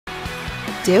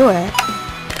do it.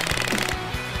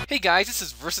 Hey guys, this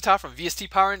is Versatile from VST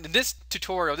Power, and in this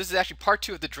tutorial, this is actually part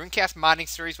 2 of the Dreamcast modding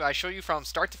series where I show you from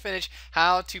start to finish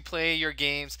how to play your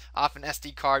games off an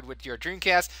SD card with your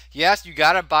Dreamcast. Yes, you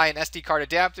gotta buy an SD card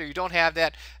adapter. If you don't have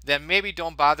that, then maybe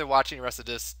don't bother watching the rest of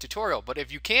this tutorial. But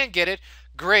if you can get it,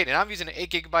 great. And I'm using an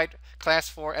 8GB Class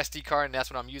 4 SD card, and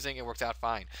that's what I'm using. It works out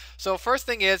fine. So first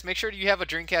thing is, make sure you have a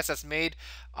Dreamcast that's made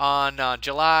on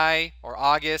July or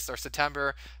August or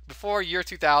September before year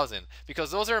 2000,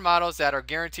 because those are models that are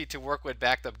guaranteed to work with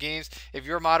backed up games. If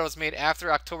your model is made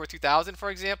after October 2000, for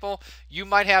example, you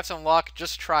might have some luck.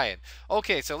 Just try it.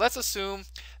 Okay, so let's assume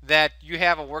that you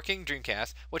have a working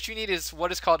Dreamcast. What you need is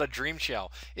what is called a Dreamshell.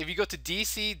 If you go to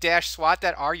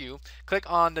dc-swat.ru,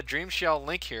 click on the Dreamshell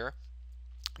link here,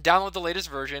 download the latest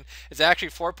version. It's actually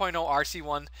 4.0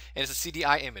 RC1 and it's a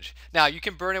CDI image. Now you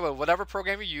can burn it with whatever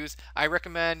program you use. I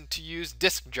recommend to use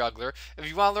Disk Juggler. If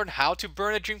you want to learn how to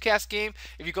burn a Dreamcast game,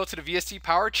 if you go to the VST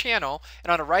Power channel,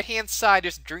 and on the right hand side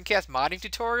there's Dreamcast modding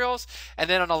tutorials, and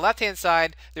then on the left hand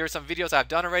side there are some videos I've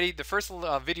done already. The first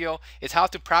video is how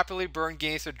to properly burn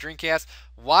games with Dreamcast.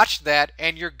 Watch that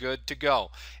and you're good to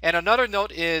go. And another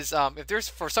note is if there's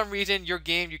for some reason your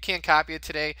game, you can't copy it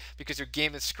today because your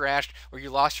game is crashed or you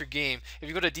lost your game, if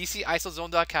you go to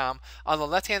dcisozone.com, on the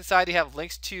left hand side you have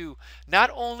links to not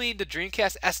only the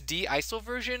Dreamcast SD ISO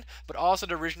version but also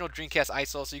the original Dreamcast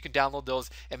ISO, so you can download those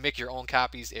and make your own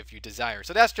copies if you desire.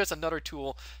 So that's just another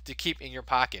tool to keep in your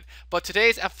pocket. But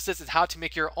today's emphasis is how to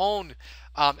make your own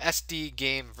SD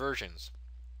game versions.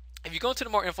 If you go into the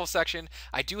more info section,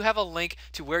 I do have a link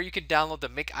to where you can download the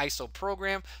Make ISO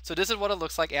program. So this is what it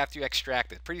looks like after you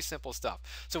extract it. Pretty simple stuff.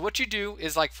 So what you do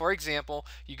is, like, for example,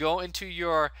 you go into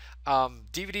your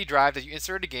DVD drive that you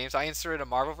inserted the games. I inserted a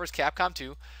Marvel vs. Capcom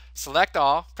 2. Select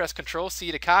all, press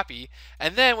Ctrl-C to copy,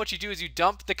 and then what you do is you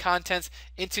dump the contents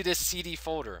into this CD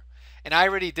folder. And I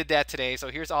already did that today, so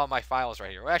here's all my files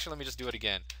right here. Well, actually, let me just do it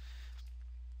again,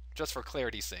 just for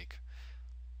clarity's sake.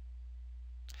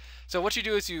 So what you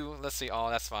do is let's see, oh,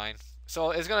 that's fine.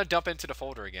 So it's going to dump into the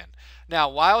folder again. Now,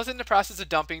 while it's in the process of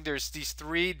dumping, there's these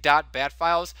 3 .bat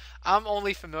files. I'm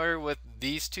only familiar with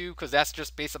these two because that's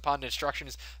just based upon the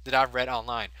instructions that I've read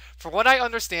online. For what I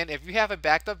understand, if you have a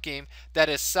backed up game that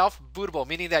is self-bootable,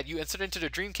 meaning that you insert it into the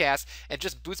Dreamcast and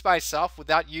just boots by itself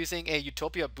without using a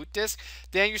Utopia boot disk,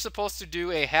 then you're supposed to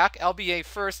do a hack LBA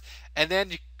first, and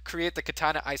then you create the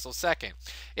Katana ISO second.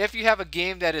 If you have a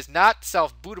game that is not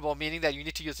self-bootable, meaning that you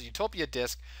need to use a Utopia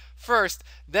disk first,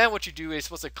 then what you do is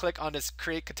supposed to click on this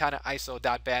create Katana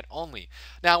ISO.bat only.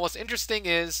 Now what's interesting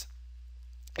is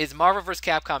Marvel vs.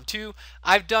 Capcom 2.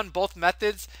 I've done both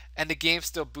methods and the game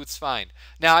still boots fine.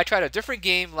 Now I tried a different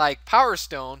game like Power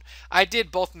Stone. I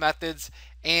did both methods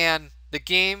and the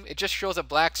game, it just shows a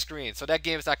black screen. So that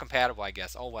game is not compatible, I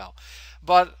guess. Oh well.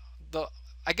 But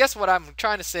I guess what I'm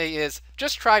trying to say is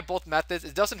just try both methods.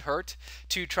 It doesn't hurt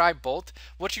to try both.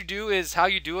 What you do is, how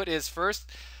you do it is first,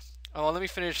 oh, let me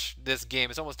finish this game.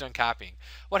 It's almost done copying.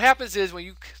 What happens is when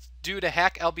you do the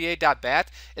hack lba.bat,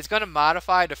 it's going to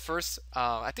modify the first,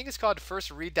 I think it's called the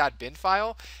first read.bin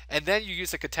file, and then you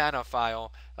use a Katana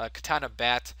file, Katana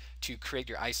bat, to create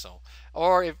your ISO.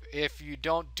 Or if you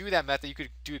don't do that method, you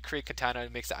could do create Katana and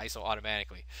it makes the ISO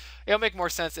automatically. It'll make more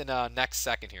sense in the next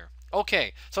second here.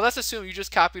 Okay, so let's assume you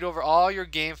just copied over all your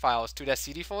game files to that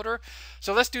CD folder.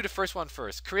 So let's do the first one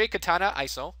first. Create Katana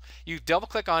ISO. You double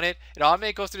click on it. It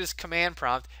automatically goes through this command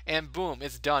prompt, and boom,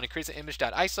 it's done. It creates an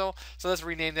image.iso. So let's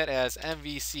rename that as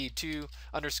MVC2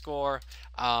 underscore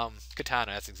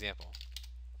Katana as example.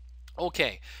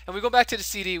 Okay, and we go back to the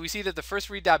CD. We see that the first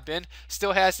read.bin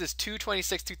still has this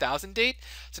 2/26/2000 date.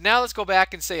 So now let's go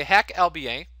back and say hack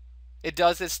LBA. It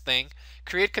does this thing,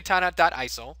 create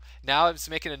katana.iso. Now it's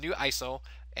making a new ISO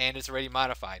and it's already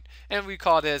modified. And we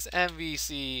call this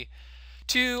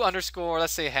MVC2 underscore,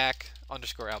 let's say hack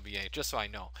underscore LBA, just so I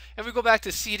know. And we go back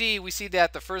to CD, we see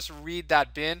that the first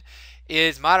read.bin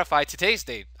is modified to today's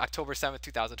date, October 7th,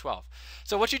 2012.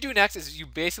 So what you do next is you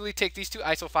basically take these two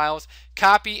ISO files,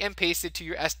 copy and paste it to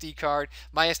your SD card.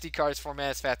 My SD card is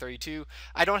formatted as FAT32.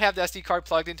 I don't have the SD card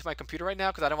plugged into my computer right now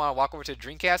because I don't want to walk over to the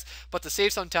Dreamcast, but to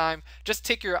save some time, just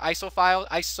take your ISO file,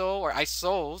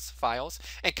 ISOs files,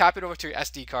 and copy it over to your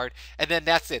SD card, and then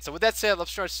that's it. So with that said,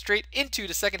 let's start straight into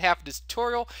the second half of this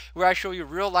tutorial where I show you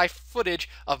real life footage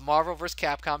of Marvel vs.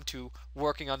 Capcom 2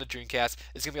 working on the Dreamcast.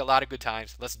 It's going to be a lot of good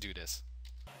times. Let's do this.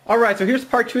 Alright, so here's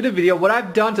part 2 of the video. What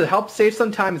I've done to help save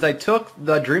some time is I took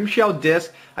the Dreamshell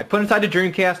disc, I put it inside the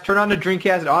Dreamcast, turned on the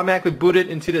Dreamcast, it automatically booted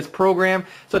into this program.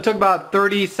 So it took about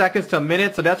 30 seconds to a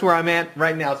minute, so that's where I'm at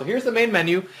right now. So here's the main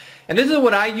menu. And this is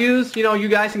what I use. You know, you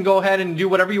guys can go ahead and do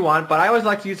whatever you want, but I always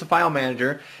like to use the file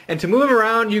manager. And to move them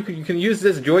around, you can use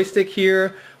this joystick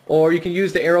here, or you can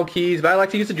use the arrow keys, but I like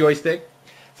to use the joystick.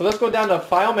 So let's go down to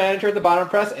file manager at the bottom,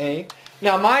 press A.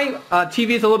 Now my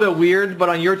TV is a little bit weird, but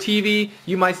on your TV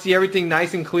you might see everything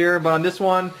nice and clear, but on this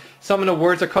one some of the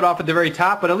words are cut off at the very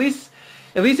top, but at least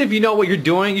if you know what you're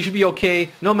doing, you should be okay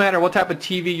no matter what type of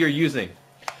TV you're using.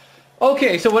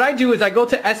 Okay, so what I do is I go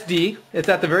to SD, it's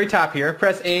at the very top here,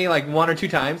 press A like 1 or 2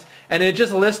 times, and it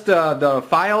just lists the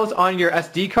files on your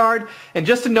SD card. And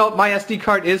just to note, my SD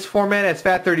card is formatted as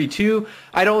FAT32.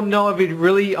 I don't know if it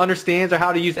really understands or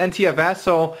how to use NTFS,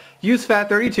 so use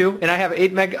FAT32, and I have an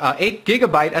 8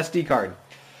 gigabyte SD card,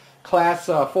 class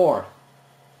 4.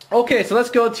 Okay, so let's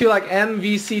go to like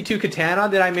MVC2 Katana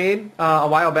that I made a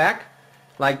while back,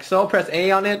 like so. Press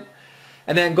A on it.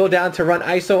 And then go down to run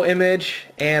ISO image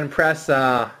and press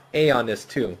A on this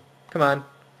too. Come on.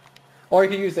 Or you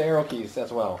can use the arrow keys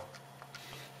as well.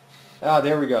 Ah,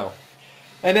 there we go.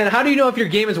 And then how do you know if your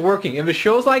game is working? If it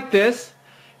shows like this,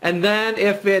 and then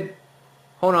if it,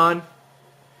 hold on,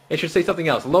 it should say something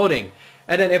else, loading.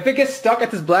 And then if it gets stuck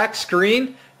at this black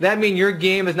screen, that means your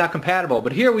game is not compatible.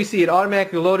 But here we see it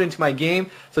automatically load into my game,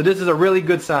 so this is a really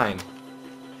good sign.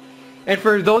 And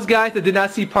for those guys that did not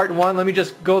see part 1, let me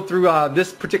just go through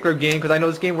this particular game because I know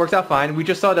this game works out fine. We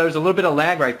just saw there was a little bit of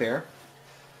lag right there.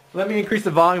 Let me increase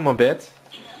the volume a bit.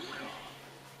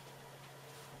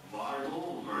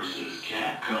 Marvel versus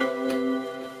Capcom.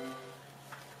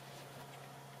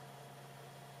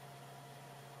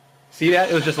 See that?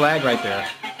 It was just lag right there.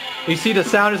 You see the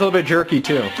sound is a little bit jerky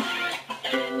too.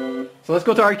 So let's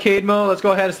go to arcade mode. Let's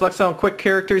go ahead and select some quick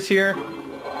characters here.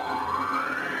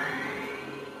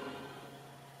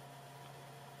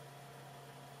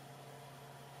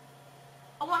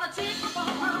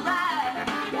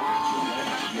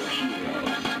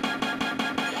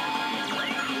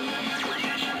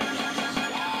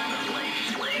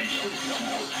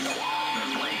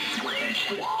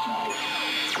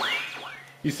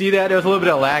 You see that? There was a little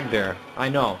bit of lag there. I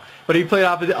know. But if you play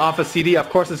it off a CD, of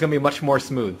course it's going to be much more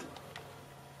smooth.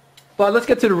 But let's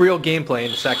get to the real gameplay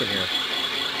in a second here.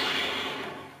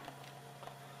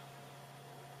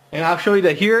 And I'll show you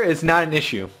that here is not an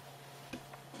issue.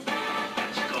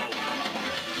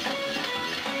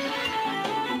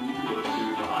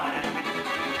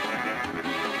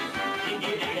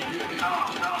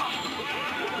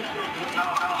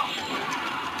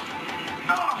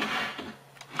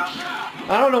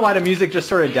 I don't know why the music just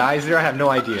sort of dies there. I have no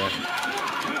idea.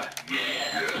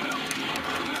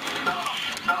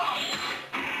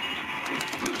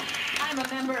 I'm a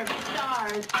member of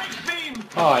STARS.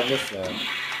 Oh, I missed that.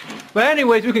 But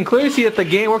anyways, we can clearly see that the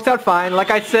game works out fine.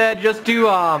 Like I said, just do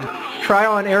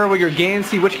trial and error with your games,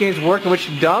 see which games work and which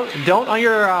don't on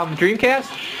your Dreamcast.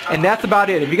 And that's about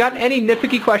it. If you got any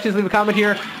nitpicky questions, leave a comment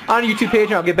here on the YouTube page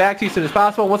and I'll get back to you as soon as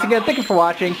possible. Once again, thank you for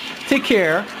watching. Take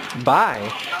care. Bye.